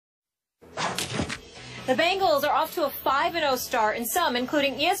The Bengals are off to a 5-0 start, and some,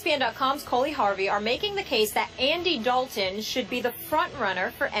 including ESPN.com's Coley Harvey, are making the case that Andy Dalton should be the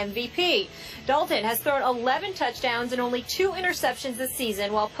front-runner for MVP. Dalton has thrown 11 touchdowns and only 2 interceptions this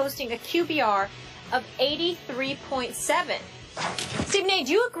season while posting a QBR of 83.7. Stephen A.,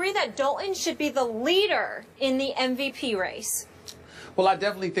 do you agree that Dalton should be the leader in the MVP race? Well, I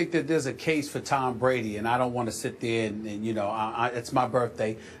definitely think that there's a case for Tom Brady, and I don't want to sit there and you know, it's my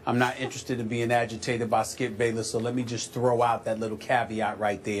birthday. I'm not interested in being agitated by Skip Bayless, so let me just throw out that little caveat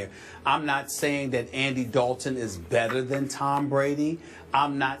right there. I'm not saying that Andy Dalton is better than Tom Brady.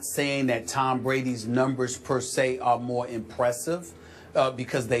 I'm not saying that Tom Brady's numbers per se are more impressive,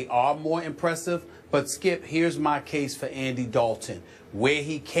 because they are more impressive. But, Skip, here's my case for Andy Dalton, where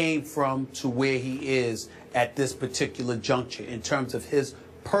he came from to where he is at this particular juncture in terms of his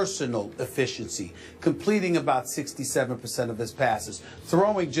personal efficiency, completing about 67% of his passes,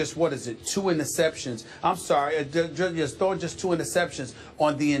 throwing just, 2 interceptions. I'm sorry, just throwing just 2 interceptions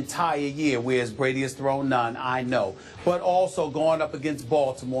on the entire year, whereas Brady has thrown none, I know. But also going up against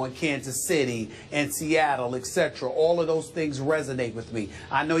Baltimore and Kansas City and Seattle, etc. All of those things resonate with me.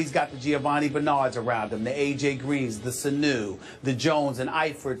 I know he's got the Giovanni Bernards around him, the A.J. Greens, the Sanu, the Jones and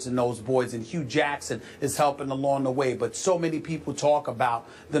Eiferts and those boys, and Hugh Jackson is helping along the way. But so many people talk about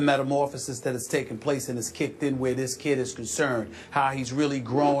the metamorphosis that has taken place and has kicked in where this kid is concerned, how he's really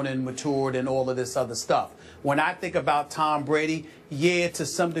grown and matured and all of this other stuff. When I think about Tom Brady, yeah, to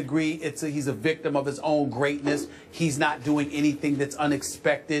some degree, he's a victim of his own greatness. He's not doing anything that's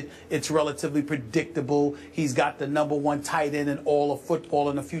unexpected. It's relatively predictable. He's got the #1 tight end in all of football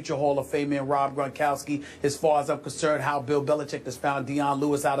and the future Hall of Famer in Rob Gronkowski. As far as I'm concerned, how Bill Belichick has found Deion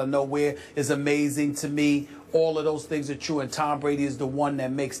Lewis out of nowhere is amazing to me. All of those things are true, and Tom Brady is the one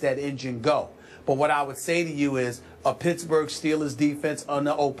that makes that engine go. But what I would say to you is a Pittsburgh Steelers defense on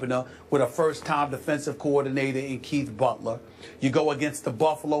the opener with a first-time defensive coordinator in Keith Butler. You go against the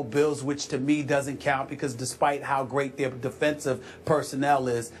Buffalo Bills, which to me doesn't count because despite how great their defensive personnel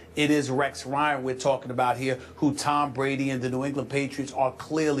is, it is Rex Ryan we're talking about here, who Tom Brady and the New England Patriots are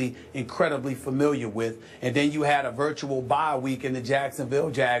clearly incredibly familiar with. And then you had a virtual bye week in the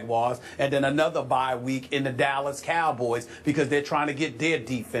Jacksonville Jaguars and then another bye week in the Dallas Cowboys because they're trying to get their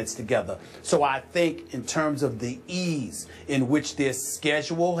defense together. So I think in terms of the ease in which their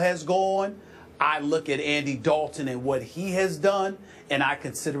schedule has gone, I look at Andy Dalton and what he has done, and I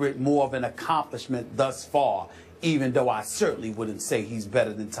consider it more of an accomplishment thus far, even though I certainly wouldn't say he's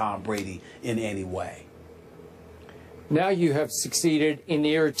better than Tom Brady in any way. Now you have succeeded in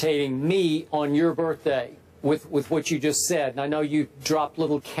irritating me on your birthday with what you just said. And I know you dropped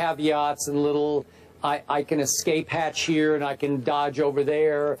little caveats and little, I can escape hatch here and I can dodge over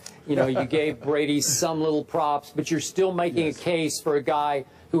there. You know, you gave Brady some little props, but you're still making a case for a guy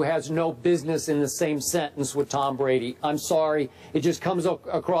who has no business in the same sentence with Tom Brady. I'm sorry. It just comes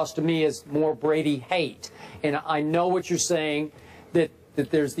across to me as more Brady hate. And I know what you're saying, that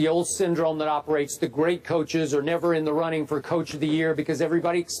there's the old syndrome that operates. The great coaches are never in the running for Coach of the Year because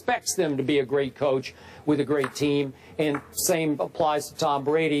everybody expects them to be a great coach with a great team. And same applies to Tom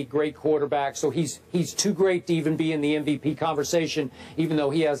Brady, great quarterback. So he's too great to even be in the MVP conversation, even though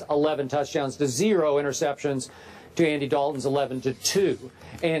he has 11 touchdowns to 0 interceptions to Andy Dalton's 11 to 2.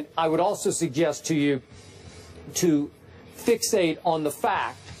 And I would also suggest to you to fixate on the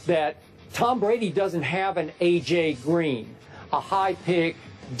fact that Tom Brady doesn't have an A.J. Green, a high-pick,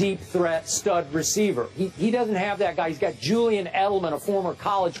 deep threat stud receiver. He doesn't have that guy. He's got Julian Edelman, a former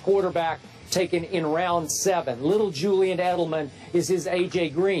college quarterback, taken in round 7. Little Julian Edelman is his A.J.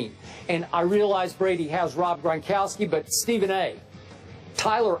 Green. And I realize Brady has Rob Gronkowski, but Stephen A.,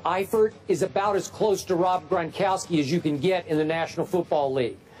 Tyler Eifert is about as close to Rob Gronkowski as you can get in the National Football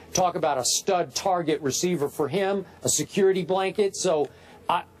League. Talk about a stud target receiver for him, a security blanket. So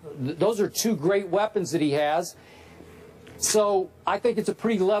those are 2 great weapons that he has. So I think it's a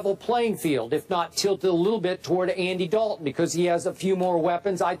pretty level playing field, if not tilted a little bit toward Andy Dalton, because he has a few more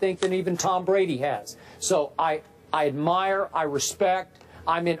weapons, I think, than even Tom Brady has. So I admire, I respect,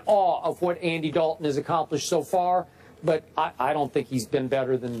 I'm in awe of what Andy Dalton has accomplished so far. But I don't think he's been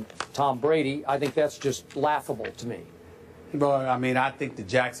better than Tom Brady. I think that's just laughable to me. Well, I mean, I think the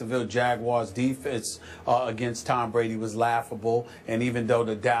Jacksonville Jaguars defense against Tom Brady was laughable. And even though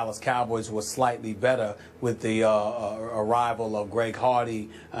the Dallas Cowboys were slightly better with the arrival of Greg Hardy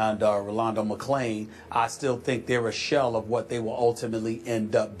and Rolando McClain, I still think they're a shell of what they will ultimately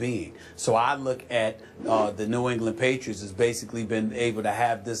end up being. So I look at the New England Patriots as basically been able to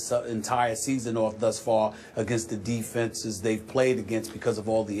have this entire season off thus far against the defenses they've played against because of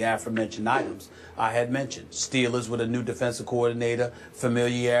all the aforementioned items I had mentioned. Steelers with a new defensive defensive coordinator,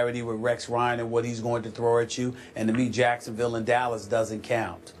 familiarity with Rex Ryan and what he's going to throw at you, and to me, Jacksonville and Dallas doesn't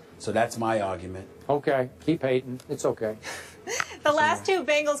count. So that's my argument. Okay, keep hating. It's okay. The last two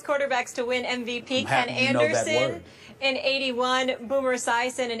Bengals quarterbacks to win MVP, Ken Anderson in 81, Boomer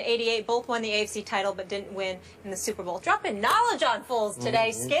Esiason in 88, both won the AFC title but didn't win in the Super Bowl. Dropping knowledge on Foles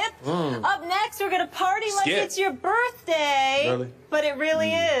today, Skip. Up next, we're going to party like it's your birthday. Really? But it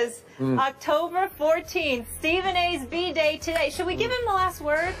really is. October 14th, Stephen A's B-Day today. Should we give him the last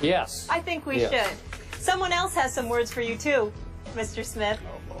word? Yes. I think we should. Someone else has some words for you, too, Mr. Smith.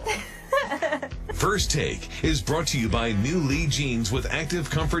 First Take is brought to you by New Lee Jeans with Active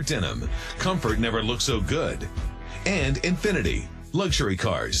Comfort Denim. Comfort never looks so good. And Infinity, luxury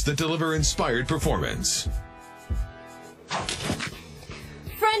cars that deliver inspired performance.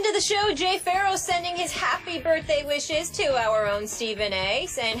 Friend of the show, Jay Farrow, sending his happy birthday wishes to our own Stephen A.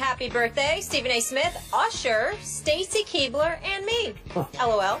 Saying happy birthday, Stephen A. Smith, Usher, Stacy Keebler, and me.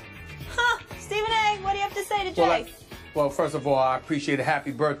 LOL. Stephen A., what do you have to say to Jay? Well, first of all, I appreciate it.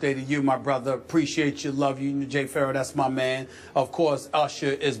 Happy birthday to you, my brother. Appreciate you. Love you. Jay Farrow, that's my man. Of course,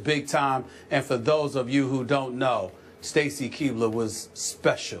 Usher is big time. And for those of you who don't know, Stacy Keebler was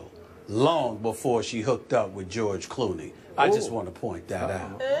special long before she hooked up with George Clooney. I just want to point that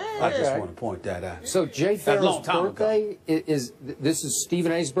out. I just want to point that out. So Jay Farrow's birthday is this is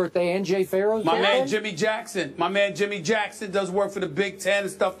Stephen A's birthday and Jay Farrow's birthday? My man Jimmy Jackson. My man Jimmy Jackson does work for the Big Ten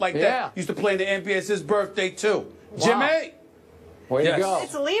and stuff like that. Used to play in the NBA. It's his birthday, too. Wow. Jimmy! Way to go.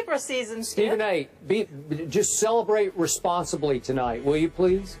 It's Libra season, Stephen A., just celebrate responsibly tonight, will you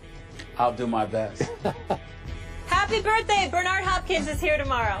please? I'll do my best. Happy birthday. Bernard Hopkins is here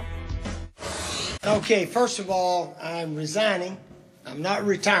tomorrow. Okay, first of all, I'm resigning. I'm not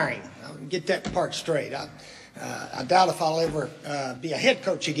retiring. I'll get that part straight. I doubt if I'll ever be a head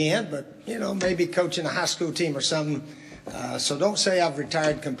coach again, but, you know, maybe coaching a high school team or something. So don't say I've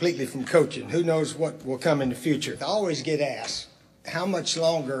retired completely from coaching. Who knows what will come in the future. I always get asked, how much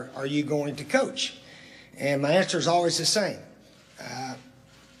longer are you going to coach? And my answer is always the same.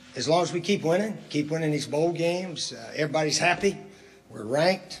 As long as we keep winning these bowl games, everybody's happy, we're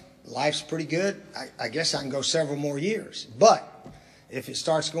ranked, life's pretty good, I guess I can go several more years. But if it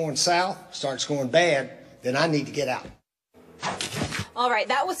starts going south, starts going bad, then I need to get out. All right,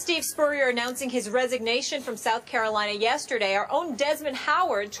 that was Steve Spurrier announcing his resignation from South Carolina yesterday. Our own Desmond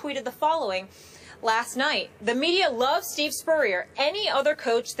Howard tweeted the following last night. The media loves Steve Spurrier. Any other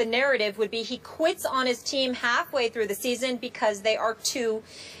coach, the narrative would be he quits on his team halfway through the season because they are 2-4.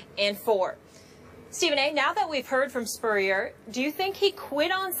 Stephen A., now that we've heard from Spurrier, do you think he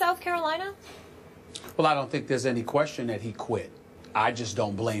quit on South Carolina? Well, I don't think there's any question that he quit. I just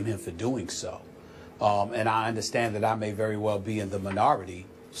don't blame him for doing so. And I understand that I may very well be in the minority.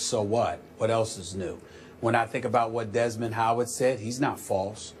 So what? What else is new? When I think about what Desmond Howard said, he's not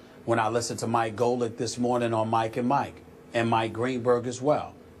false. When I listened to Mike Golick this morning on Mike and Mike, and Mike Greenberg as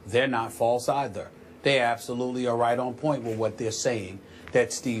well, they're not false either. They absolutely are right on point with what they're saying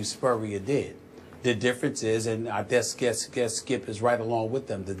that Steve Spurrier did. The difference is, and I guess Skip is right along with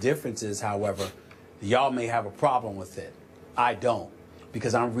them, the difference is, however, y'all may have a problem with it. I don't.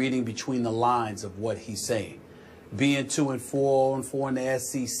 Because I'm reading between the lines of what he's saying. Being 2-4 in the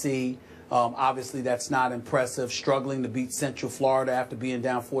SEC, obviously that's not impressive. Struggling to beat Central Florida after being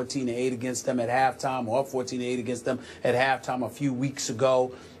down 14-8 against them at halftime, or up 14-8 against them at halftime a few weeks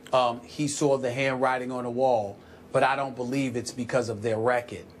ago. He saw the handwriting on the wall, but I don't believe it's because of their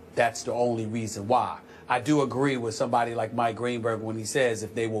record. That's the only reason why. I do agree with somebody like Mike Greenberg when he says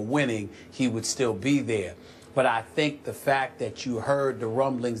if they were winning, he would still be there. But I think the fact that you heard the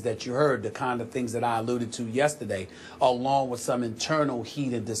rumblings that you heard, the kind of things that I alluded to yesterday, along with some internal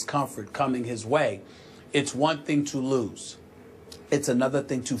heat and discomfort coming his way, it's one thing to lose. It's another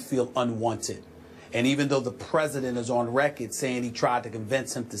thing to feel unwanted. And even though the president is on record saying he tried to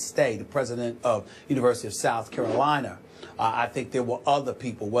convince him to stay, the president of University of South Carolina, I think there were other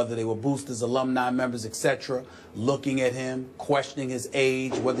people, whether they were boosters, alumni members, etc., looking at him, questioning his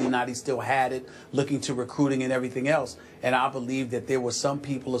age, whether or not he still had it, looking to recruiting and everything else. And I believe that there were some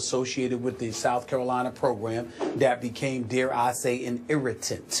people associated with the South Carolina program that became, dare I say, an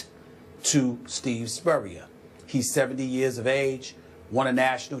irritant to Steve Spurrier. He's 70 years of age. Won a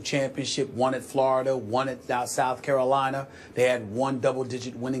national championship, one at Florida, one at South Carolina. They had one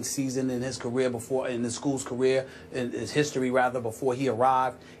double-digit winning season in his career before, in his school's career, in his history rather, before he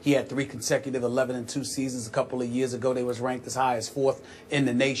arrived. He had 3 consecutive 11-2 seasons. A couple of years ago, they was ranked as high as 4th in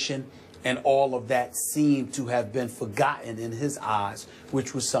the nation. And all of that seemed to have been forgotten in his eyes,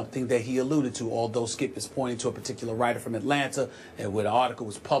 which was something that he alluded to, although Skip is pointing to a particular writer from Atlanta, and where the article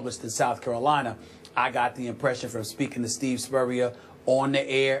was published in South Carolina. I got the impression from speaking to Steve Spurrier on the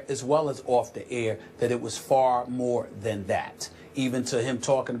air as well as off the air that it was far more than that. Even to him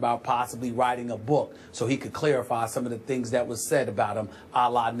talking about possibly writing a book so he could clarify some of the things that was said about him, a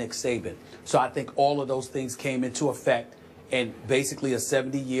la Nick Saban. So I think all of those things came into effect, and basically a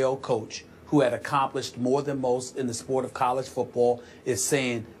 70-year-old coach who had accomplished more than most in the sport of college football is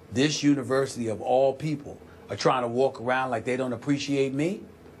saying this university of all people are trying to walk around like they don't appreciate me.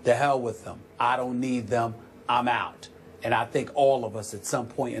 The hell with them. I don't need them. I'm out. And I think all of us at some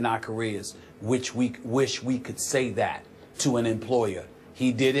point in our careers wish we could say that to an employer.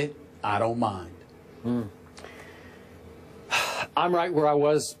 He did it. I don't mind. I'm right where I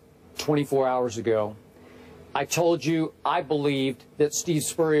was 24 hours ago. I told you I believed that Steve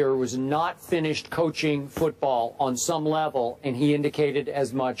Spurrier was not finished coaching football on some level, and he indicated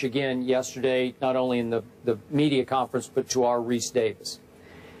as much again yesterday, not only in the media conference, but to our Reese Davis.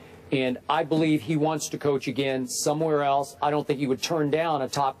 And I believe he wants to coach again somewhere else. I don't think he would turn down a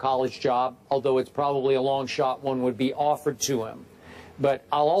top college job, although it's probably a long shot one would be offered to him. But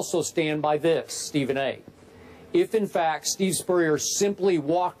I'll also stand by this, Stephen A. If, in fact, Steve Spurrier simply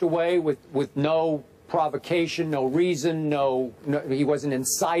walked away with no provocation, no reason, no, he wasn't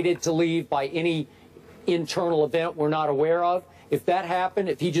incited to leave by any internal event we're not aware of, if that happened,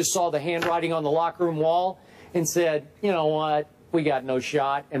 if he just saw the handwriting on the locker room wall and said, you know what, we got no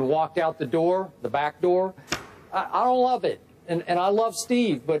shot, and walked out the door, the back door, I don't love it. And I love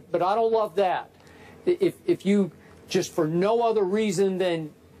Steve, but I don't love that. If you just for no other reason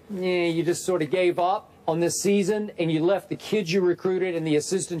than you just sort of gave up on this season and you left the kids you recruited and the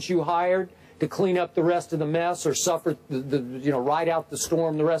assistants you hired to clean up the rest of the mess or suffer ride out the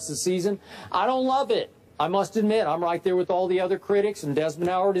storm the rest of the season, I don't love it. I must admit, I'm right there with all the other critics, and Desmond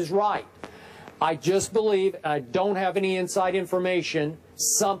Howard is right. I just believe, I don't have any inside information,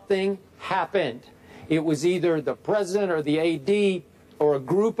 something happened. It was either the president or the AD or a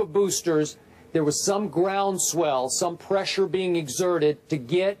group of boosters. There was some groundswell, some pressure being exerted to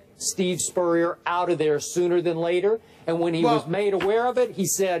get Steve Spurrier out of there sooner than later. And when he was made aware of it, he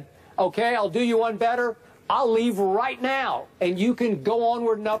said, okay, I'll do you one better. I'll leave right now, and you can go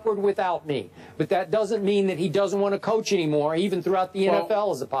onward and upward without me. But that doesn't mean that he doesn't want to coach anymore, even throughout the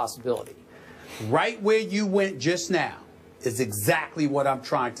NFL is a possibility. Right where you went just now is exactly what I'm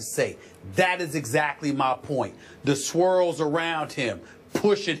trying to say. That is exactly my point. The swirls around him,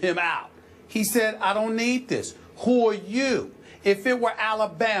 pushing him out. He said, I don't need this. Who are you? If it were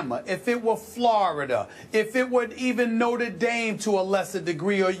Alabama, if it were Florida, if it were even Notre Dame to a lesser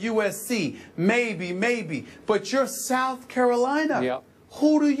degree, or USC, maybe. But you're South Carolina. Yep.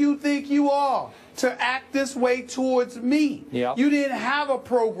 Who do you think you are to act this way towards me? Yep. You didn't have a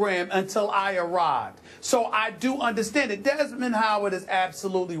program until I arrived. So I do understand it. Desmond Howard is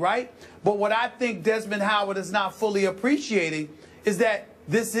absolutely right. But what I think Desmond Howard is not fully appreciating is that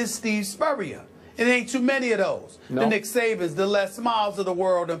this is Steve Spurrier. It ain't too many of those. No. The Nick Sabans, the Les Miles of the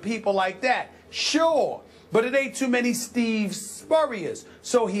world, and people like that. Sure. But it ain't too many Steve Spurriers.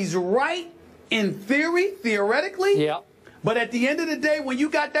 So he's right in theory, theoretically. Yeah. But at the end of the day, when you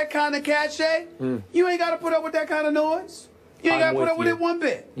got that kind of cachet, you ain't got to put up with that kind of noise. You ain't got to put up with it one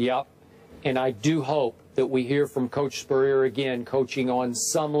bit. Yep. And I do hope that we hear from Coach Spurrier again, coaching on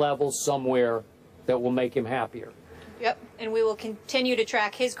some level somewhere that will make him happier. Yep, and we will continue to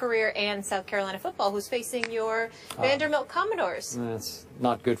track his career and South Carolina football, who's facing your Vanderbilt Commodores. That's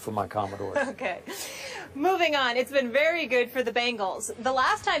not good for my Commodores. Okay. Moving on, it's been very good for the Bengals. The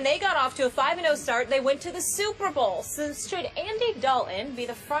last time they got off to a 5-0 start, they went to the Super Bowl. So should Andy Dalton be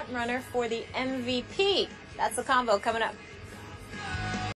the front runner for the MVP? That's the combo coming up.